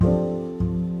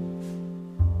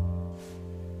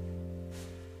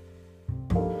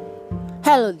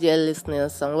Hello, dear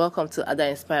listeners, and welcome to Other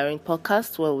Inspiring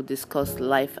Podcast, where we discuss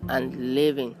life and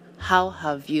living. How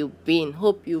have you been?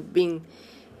 Hope you've been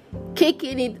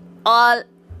kicking it all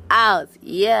out.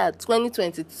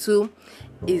 2022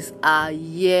 is our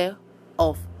year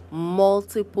of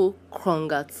multiple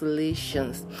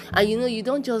congratulations. And you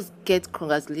don't just get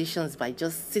congratulations by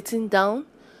just sitting down,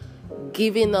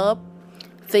 giving up,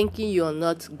 thinking you're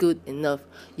not good enough.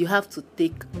 You have to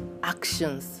take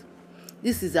actions.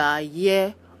 This is our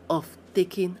year of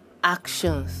taking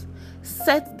actions.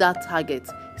 Set that target.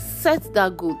 Set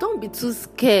that goal. Don't be too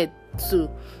scared to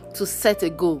set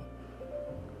a goal.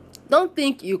 Don't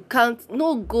think you can't.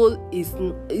 No goal is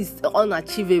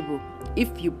unachievable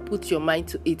if you put your mind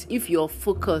to it, if you're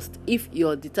focused, if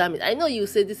you're determined. I know you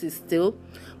say this is still,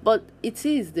 but it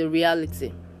is the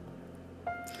reality.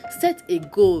 Set a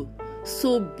goal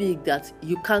so big that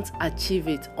you can't achieve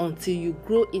it until you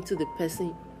grow into the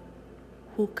person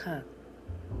who can.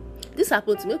 This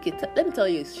happened to me. Okay, let me tell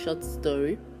you a short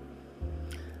story.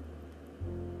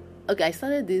 Okay, I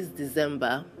started this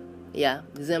December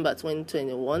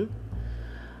 2021.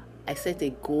 I set a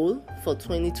goal for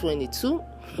 2022.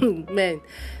 Man,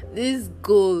 this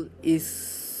goal is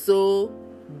so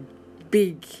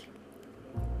big.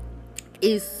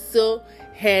 It's so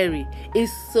hairy.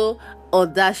 It's so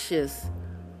audacious.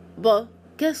 But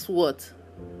guess what?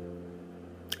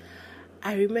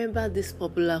 I remember this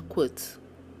popular quote: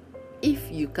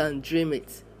 if you can dream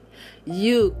it,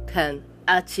 you can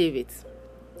achieve it.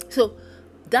 So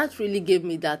that really gave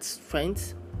me that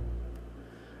strength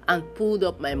and pulled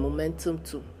up my momentum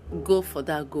to go for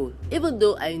that goal. Even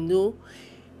though I know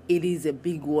it is a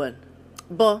big one,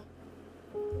 but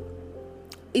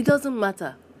it doesn't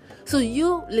matter. So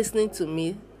you listening to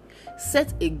me,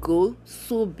 set a goal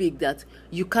so big that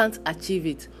you can't achieve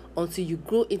it until you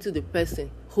grow into the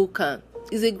person who can.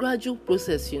 It's a gradual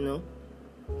process,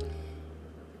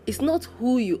 It's not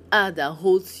who you are that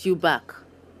holds you back.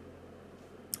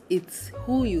 It's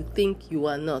who you think you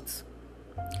are not.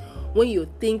 When you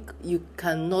think you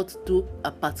cannot do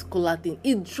a particular thing,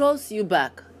 it draws you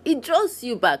back. It draws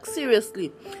you back.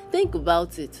 Seriously. Think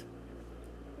about it.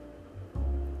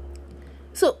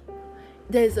 So,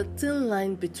 there is a thin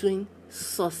line between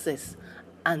success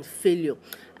and failure.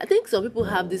 I think some people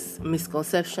have this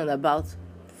misconception about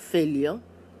failure.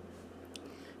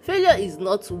 Failure is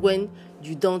not when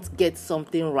you don't get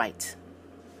something right.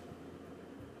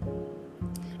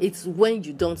 It's when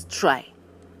you don't try.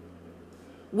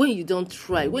 When you don't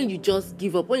try, when you just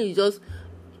give up, when you just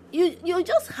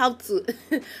have to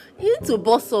you need to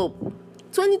boss up.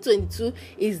 2022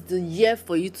 is the year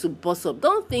for you to boss up.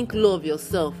 Don't think low of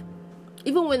yourself,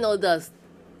 even when others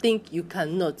think you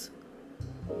cannot.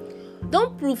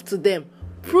 Don't prove to them.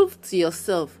 Prove to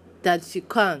yourself that you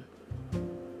can.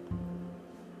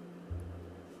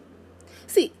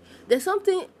 See, there's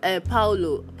something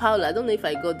Paulo, I don't know if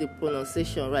I got the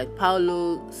pronunciation right.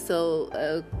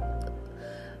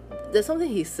 There's something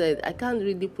he said. I can't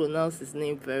really pronounce his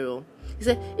name very well. He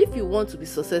said, if you want to be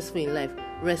successful in life,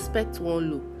 respect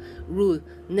one rule.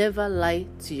 Never lie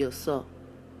to yourself.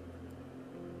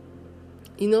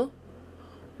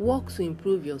 Work to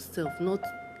improve yourself, not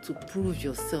to prove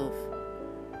yourself.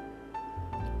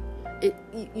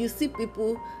 You see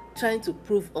people trying to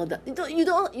prove others. You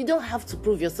don't have to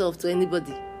prove yourself to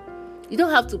anybody. You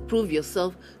don't have to prove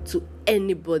yourself to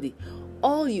anybody.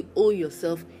 All you owe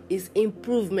yourself is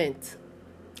improvement.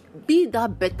 Be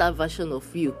that better version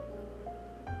of you.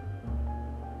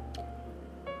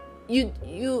 You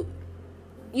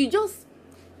just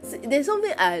see, there's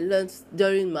something I learned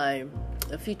during my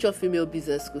Future Female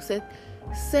Business School.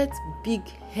 Set big,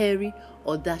 hairy,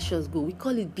 audacious goal. We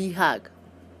call it BHAG.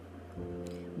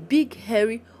 Big,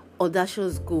 hairy,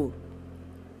 audacious goal.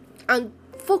 And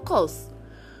focus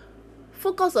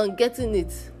on getting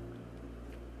it.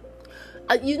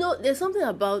 There's something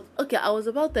about, I was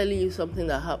about telling you something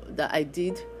that I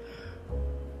did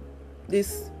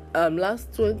this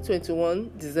last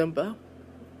 2021 December,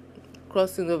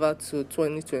 crossing over to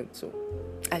 2022.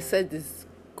 I set this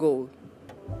goal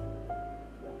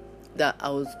that I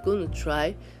was going to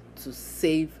try to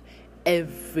save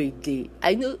every day.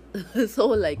 I know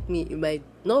someone like me, it might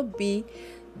not be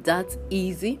that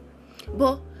easy,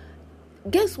 but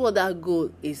guess what that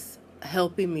goal is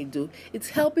helping me do? It's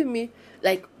helping me,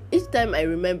 like, each time I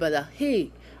remember that,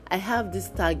 hey, I have this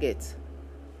target,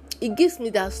 it gives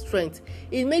me that strength.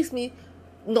 It makes me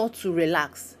not to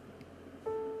relax.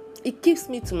 It keeps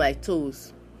me to my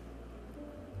toes.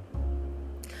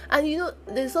 And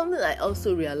there's something I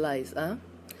also realized.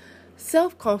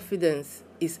 Self-confidence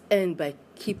is earned by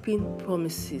keeping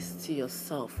promises to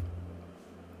yourself.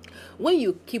 when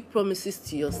you keep promises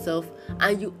to yourself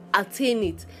and you attain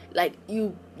it, like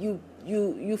you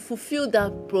fulfill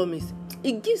that promise,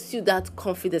 it gives you that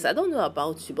confidence. I don't know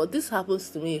about you, but this happens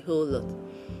to me a whole lot.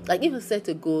 Like if I set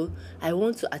a goal, I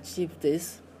want to achieve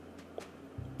this,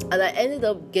 and I ended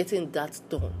up getting that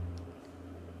done,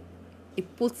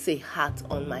 it puts a hat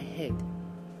on my head.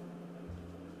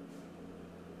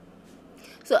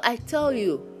 So I tell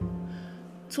you,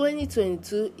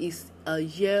 2022 is a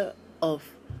year of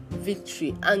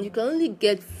victory, and you can only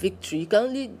get victory, you can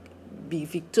only be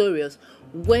victorious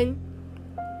when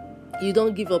you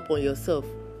don't give up on yourself.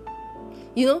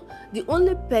 The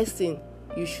only person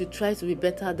you should try to be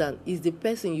better than is the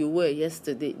person you were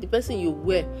yesterday, the person you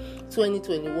were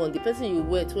 2021, the person you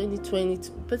were 2020,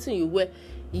 the person you were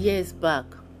years back.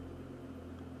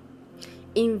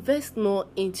 Invest more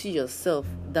into yourself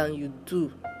than you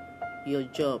do your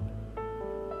job.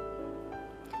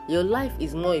 Your life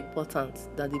is more important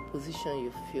than the position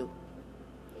you fill.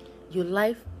 Your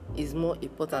life is more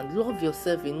important. Love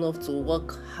yourself enough to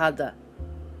work harder.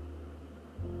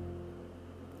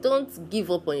 Don't give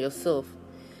up on yourself.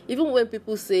 Even when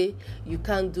people say you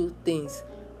can't do things,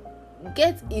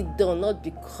 get it done, not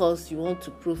because you want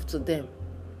to prove to them.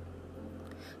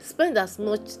 Spend as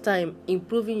much time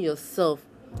improving yourself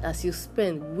as you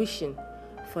spend wishing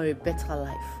for a better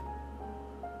life.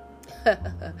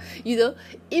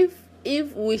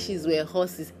 If wishes were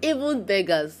horses, even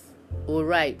beggars will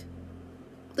ride.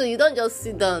 So you don't just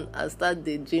sit down and start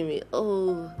daydreaming,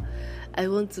 oh, I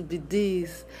want to be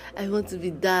this, I want to be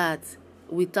that,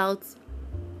 without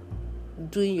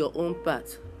doing your own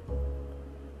part.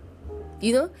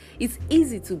 It's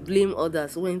easy to blame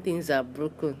others when things are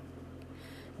broken.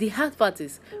 The hard part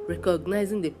is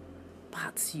recognizing the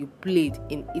parts you played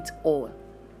in it all.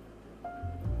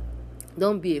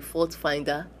 Don't be a fault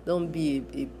finder. Don't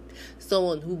be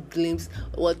someone who blames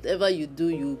whatever you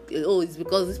do. It's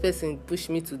because this person pushed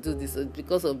me to do this, or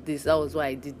because of this, that was why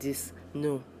I did this.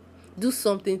 No. Do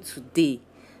something today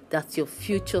that your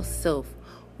future self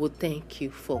will thank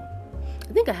you for.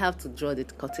 I think I have to draw the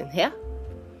curtain here.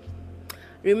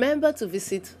 Remember to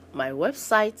visit my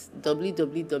website,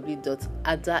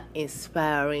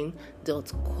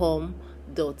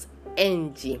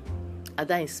 www.adainspiring.com.ng.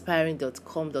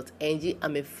 adainspiring.com.ng.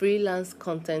 I'm a freelance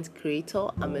content creator,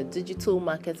 I'm a digital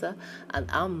marketer, and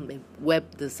I'm a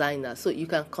web designer. So you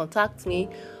can contact me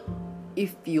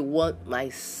if you want my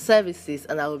services,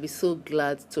 and I will be so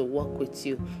glad to work with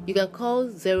you. You can call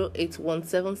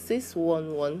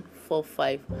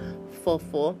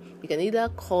 08176114544. You can either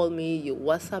call me, you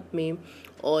WhatsApp me,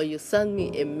 or you send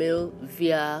me a mail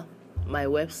via my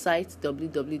website,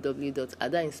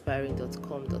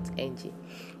 www.adainspiring.com.ng.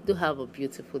 Do have a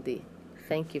beautiful day.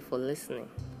 Thank you for listening.